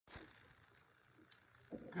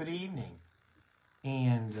good evening.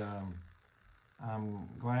 And I'm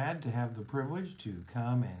glad to have the privilege to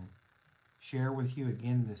come and share with you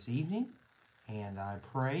again this evening. And I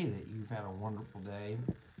pray that you've had a wonderful day.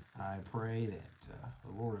 I pray that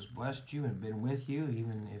the Lord has blessed you and been with you,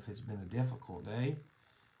 even if it's been a difficult day.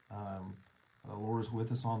 The Lord is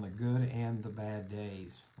with us on the good and the bad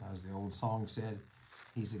days. As the old song said,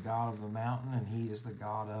 He's the God of the mountain and He is the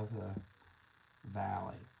God of the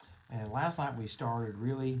valley. And last night we started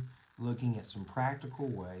really looking at some practical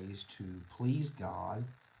ways to please God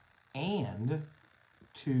and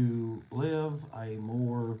to live a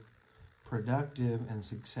more productive and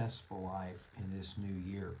successful life in this new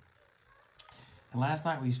year. And last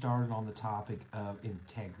night we started on the topic of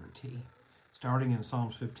integrity. Starting in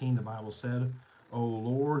Psalms 15, the Bible said, O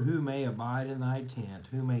Lord, who may abide in thy tent,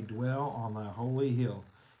 who may dwell on thy holy hill?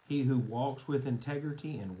 He who walks with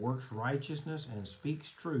integrity and works righteousness and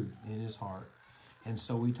speaks truth in his heart. And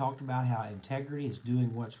so we talked about how integrity is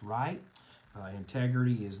doing what's right.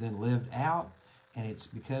 Integrity is then lived out, and it's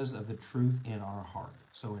because of the truth in our heart.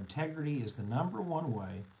 So integrity is the number one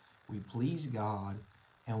way we please God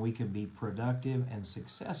and we can be productive and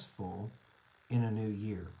successful in a new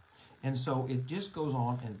year. And so it just goes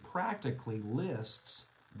on and practically lists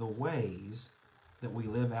the ways that we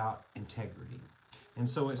live out integrity. And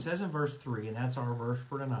so it says in verse 3, and that's our verse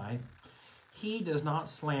for tonight, He does not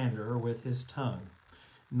slander with his tongue,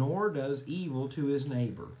 nor does evil to his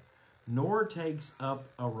neighbor, nor takes up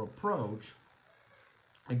a reproach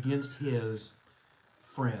against his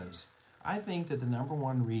friends. I think that the number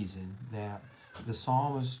one reason that the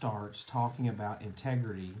psalmist starts talking about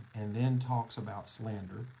integrity and then talks about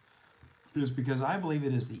slander is because I believe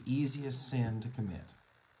it is the easiest sin to commit.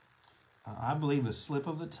 I believe a slip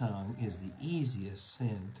of the tongue is the easiest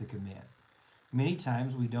sin to commit. Many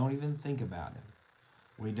times we don't even think about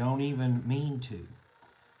it. We don't even mean to.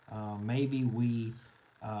 Maybe we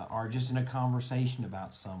are just in a conversation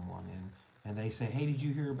about someone and they say, hey, did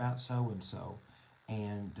you hear about so-and-so?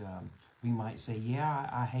 And we might say, yeah,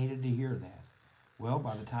 I hated to hear that. Well,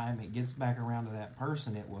 by the time it gets back around to that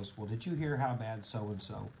person, it was, well, did you hear how bad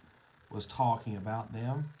so-and-so was talking about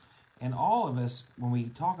them? And all of us, when we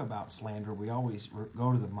talk about slander, we always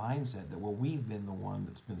go to the mindset that, well, we've been the one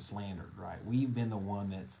that's been slandered, right? We've been the one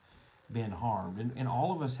that's been harmed. And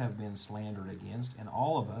all of us have been slandered against, and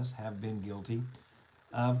all of us have been guilty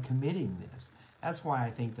of committing this. That's why I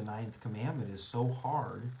think the ninth commandment is so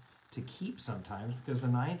hard to keep sometimes, because the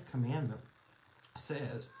ninth commandment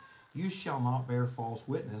says, you shall not bear false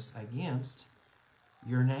witness against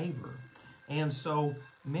your neighbor. And so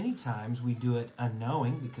many times we do it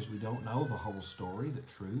unknowing because we don't know the whole story, the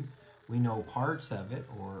truth. We know parts of it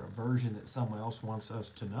or a version that someone else wants us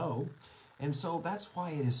to know. And so that's why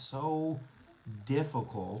it is so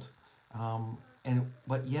difficult,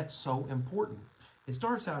 but yet so important. It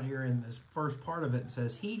starts out here in this first part of it and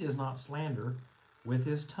says, He does not slander with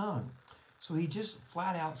his tongue. So he just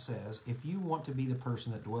flat out says, if you want to be the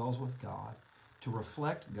person that dwells with God, to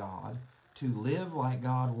reflect God, to live like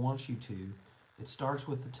God wants you to, it starts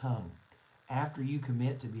with the tongue. After you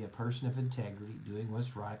commit to be a person of integrity, doing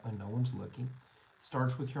what's right when no one's looking, it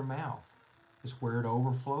starts with your mouth. It's where it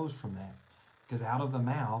overflows from that. Because out of the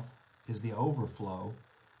mouth is the overflow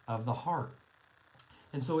of the heart.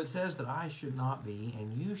 And so it says that I should not be,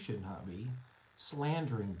 and you should not be,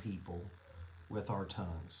 slandering people with our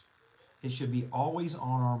tongues. It should be always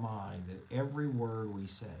on our mind that every word we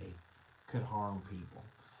say could harm people.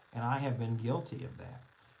 And I have been guilty of that.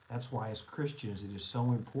 That's why as Christians it is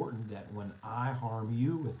so important that when I harm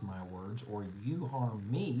you with my words or you harm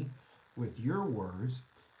me with your words,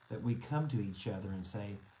 that we come to each other and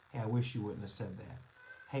say, hey, I wish you wouldn't have said that.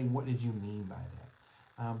 Hey, what did you mean by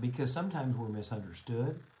that? Because sometimes we're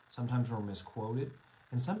misunderstood, sometimes we're misquoted,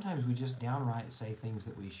 and sometimes we just downright say things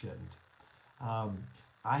that we shouldn't.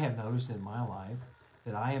 I have noticed in my life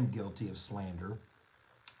that I am guilty of slander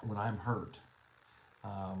when I'm hurt.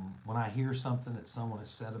 When I hear something that someone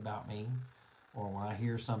has said about me, or when I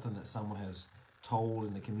hear something that someone has told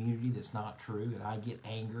in the community that's not true, and I get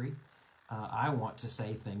angry, I want to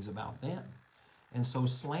say things about them. And so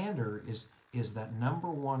slander is that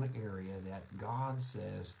number one area that God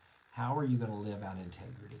says, how are you going to live out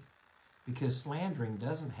integrity? Because slandering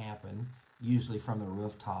doesn't happen usually from the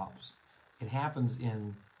rooftops. It happens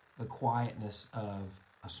in the quietness of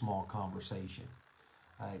a small conversation.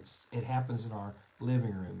 It happens in our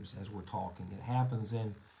living rooms as we're talking. It happens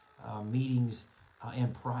in meetings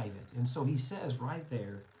in private. And so he says right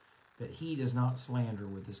there that he does not slander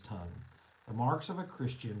with his tongue. The marks of a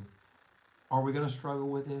Christian. Are we going to struggle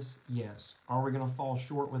with this? Yes. Are we going to fall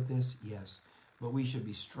short with this? Yes. But we should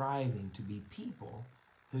be striving to be people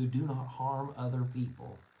who do not harm other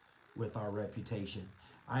people with our reputation.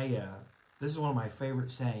 This is one of my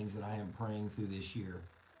favorite sayings that I am praying through this year,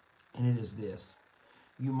 and it is this: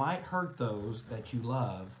 you might hurt those that you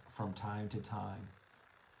love from time to time,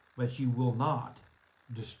 but you will not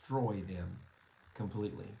destroy them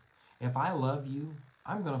completely. If I love you,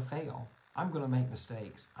 I'm going to fail. I'm going to make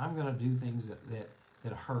mistakes. I'm going to do things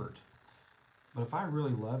that hurt. But if I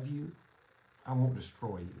really love you, I won't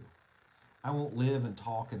destroy you. I won't live and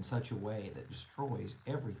talk in such a way that destroys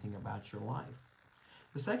everything about your life.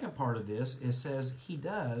 The second part of this, it says he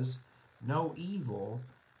does no evil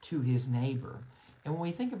to his neighbor. And when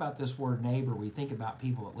we think about this word neighbor, we think about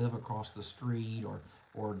people that live across the street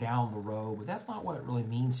or down the road, but that's not what it really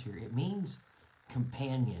means here. It means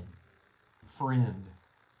companion, friend,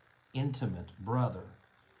 intimate, brother.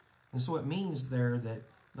 And so it means there that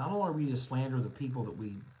not only are we to slander the people that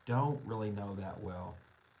we don't really know that well,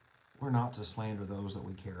 we're not to slander those that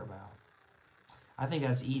we care about. I think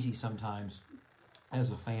that's easy sometimes as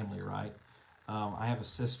a family, right? I have a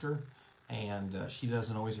sister, and she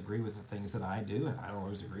doesn't always agree with the things that I do, and I don't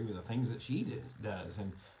always agree with the things that she does.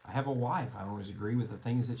 And I have a wife. I don't always agree with the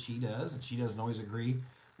things that she does, and she doesn't always agree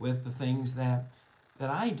with the things that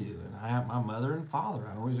I do. And I have my mother and father.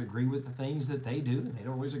 I don't always agree with the things that they do, and they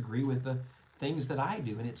don't always agree with the things that I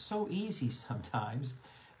do. And it's so easy sometimes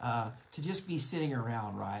to just be sitting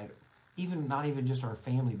around, right? Not even just our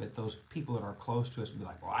family, but those people that are close to us be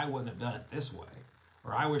like, well, I wouldn't have done it this way,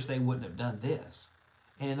 or I wish they wouldn't have done this.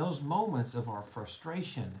 And in those moments of our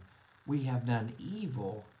frustration, we have done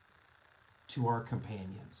evil to our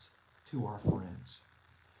companions, to our friends.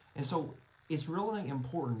 And so it's really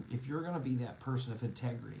important, if you're going to be that person of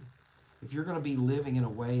integrity, if you're going to be living in a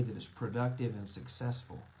way that is productive and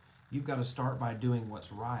successful, you've got to start by doing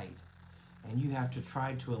what's right. And you have to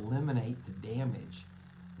try to eliminate the damage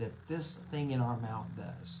that this thing in our mouth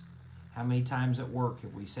does. How many times at work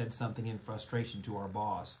have we said something in frustration to our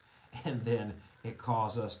boss, and then it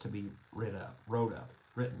caused us to be written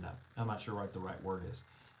up? I'm not sure what the right word is.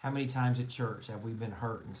 How many times at church have we been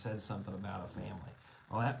hurt and said something about a family?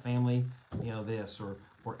 Well, that family, this, or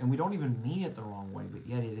and we don't even mean it the wrong way, but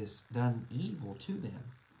yet it has done evil to them.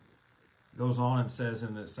 It goes on and says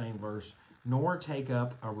in the same verse, nor take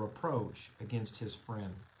up a reproach against his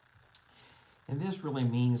friend. And this really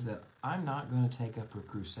means that I'm not going to take up a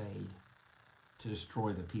crusade to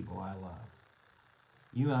destroy the people I love.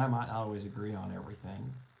 You and I might not always agree on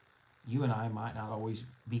everything. You and I might not always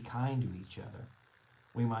be kind to each other.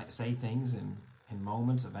 We might say things in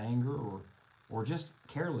moments of anger or just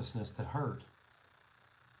carelessness that hurt.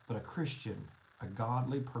 But a Christian, a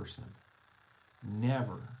godly person,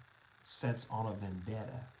 never sets on a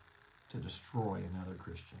vendetta to destroy another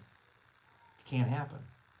Christian. It can't happen.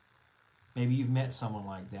 Maybe you've met someone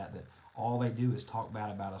like that all they do is talk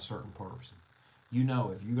bad about a certain person. You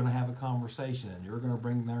know, if you're going to have a conversation and you're going to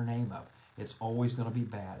bring their name up, it's always going to be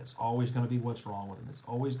bad. It's always going to be what's wrong with them. It's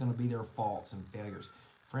always going to be their faults and failures.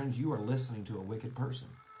 Friends, you are listening to a wicked person.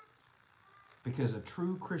 Because a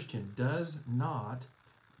true Christian does not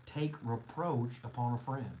take reproach upon a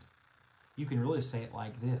friend. You can really say it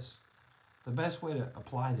like this. The best way to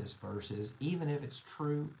apply this verse is, even if it's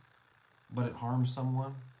true, but it harms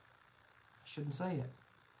someone, I shouldn't say it.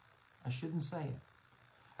 I shouldn't say it.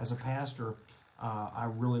 As a pastor, I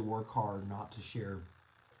really work hard not to share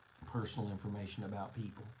personal information about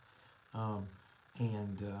people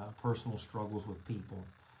and personal struggles with people.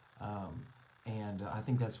 And I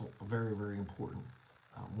think that's very, very important.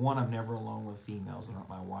 One, I'm never alone with females that aren't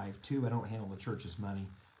my wife. Two, I don't handle the church's money.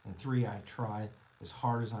 And three, I try as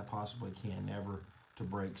hard as I possibly can never to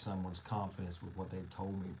break someone's confidence with what they've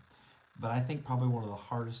told me. But I think probably one of the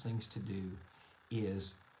hardest things to do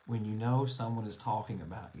is when you know someone is talking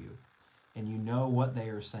about you and you know what they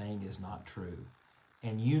are saying is not true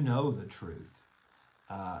and you know the truth,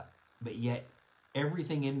 but yet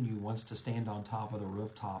everything in you wants to stand on top of the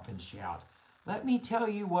rooftop and shout, "Let me tell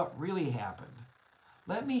you what really happened.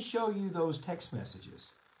 Let me show you those text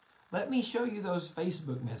messages. Let me show you those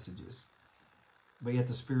Facebook messages." But yet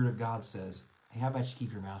the Spirit of God says, hey, how about you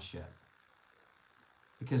keep your mouth shut?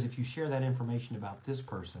 Because if you share that information about this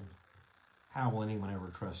person, how will anyone ever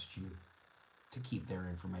trust you to keep their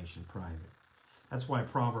information private? That's why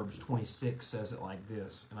Proverbs 26 says it like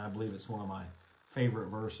this, and I believe it's one of my favorite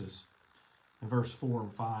verses. In verse 4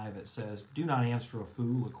 and 5, it says, "Do not answer a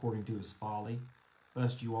fool according to his folly,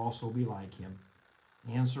 lest you also be like him.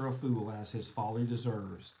 Answer a fool as his folly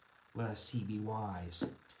deserves, lest he be wise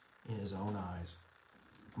in his own eyes."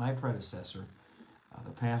 My predecessor,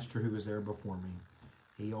 the pastor who was there before me,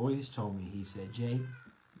 he always told me, he said, "Jake,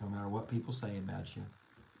 no matter what people say about you,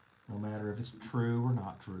 no matter if it's true or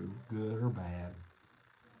not true, good or bad,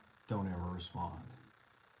 don't ever respond.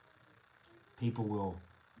 People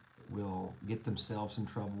will get themselves in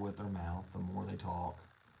trouble with their mouth the more they talk.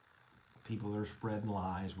 People that are spreading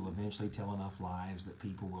lies will eventually tell enough lies that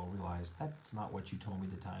people will realize that's not what you told me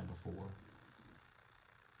the time before.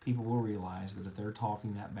 People will realize that if they're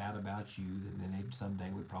talking that bad about you, then they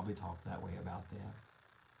someday would probably talk that way about them.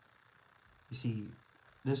 You see,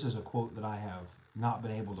 this is a quote that I have not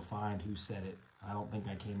been able to find who said it. I don't think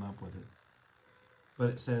I came up with it. But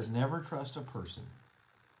it says, never trust a person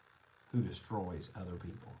who destroys other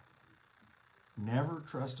people. Never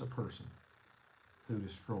trust a person who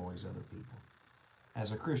destroys other people.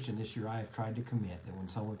 As a Christian this year, I have tried to commit that when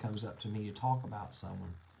someone comes up to me to talk about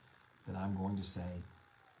someone, that I'm going to say,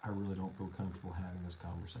 I really don't feel comfortable having this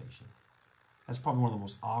conversation. That's probably one of the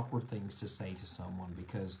most awkward things to say to someone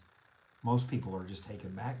because most people are just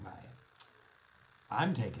taken back by it.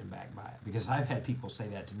 I'm taken back by it because I've had people say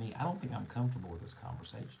that to me. I don't think I'm comfortable with this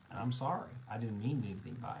conversation, and I'm sorry. I didn't mean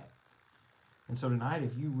anything by it. And so tonight,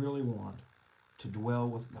 if you really want to dwell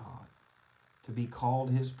with God, to be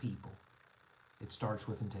called His people, it starts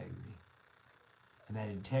with integrity. And that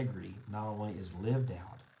integrity not only is lived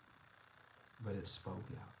out, but it's spoke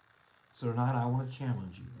out. So tonight I want to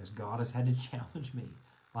challenge you, as God has had to challenge me.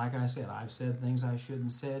 Like I said, I've said things I shouldn't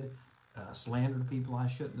have said, slandered people I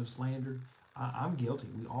shouldn't have slandered. I'm guilty.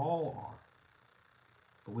 We all are.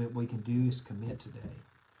 But what we can do is commit today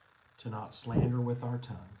to not slander with our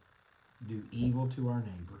tongue, do evil to our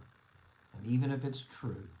neighbor, and even if it's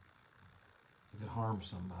true, if it harms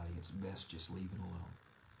somebody, it's best just leave it alone.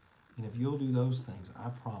 And if you'll do those things, I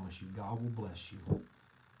promise you, God will bless you.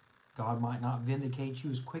 God might not vindicate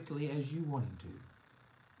you as quickly as you want Him to,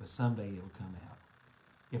 but someday it'll come out.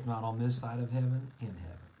 If not on this side of heaven, in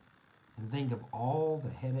heaven. And think of all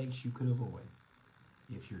the headaches you could avoid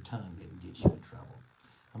if your tongue didn't get you in trouble.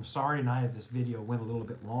 I'm sorry tonight if this video went a little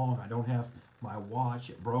bit long. I don't have my watch.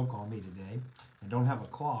 It broke on me today. I don't have a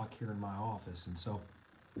clock here in my office, and so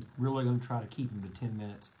really going to try to keep them to 10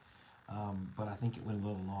 minutes. But I think it went a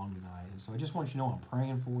little long tonight. And so I just want you to know I'm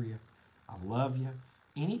praying for you. I love you.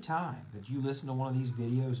 Anytime that you listen to one of these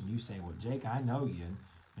videos and you say, well, Jake, I know you,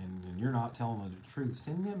 and you're not telling the truth,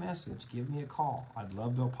 send me a message. Give me a call. I'd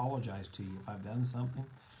love to apologize to you if I've done something.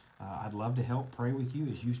 I'd love to help pray with you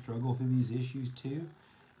as you struggle through these issues too.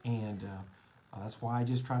 And that's why I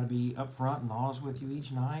just try to be upfront and honest with you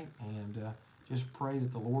each night, and just pray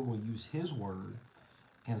that the Lord will use His word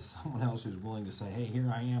and someone else who's willing to say, hey,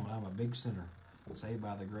 here I am, and I'm a big sinner, saved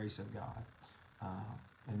by the grace of God.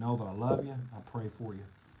 And know that I love you, I pray for you,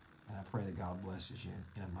 and I pray that God blesses you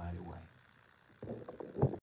in a mighty way.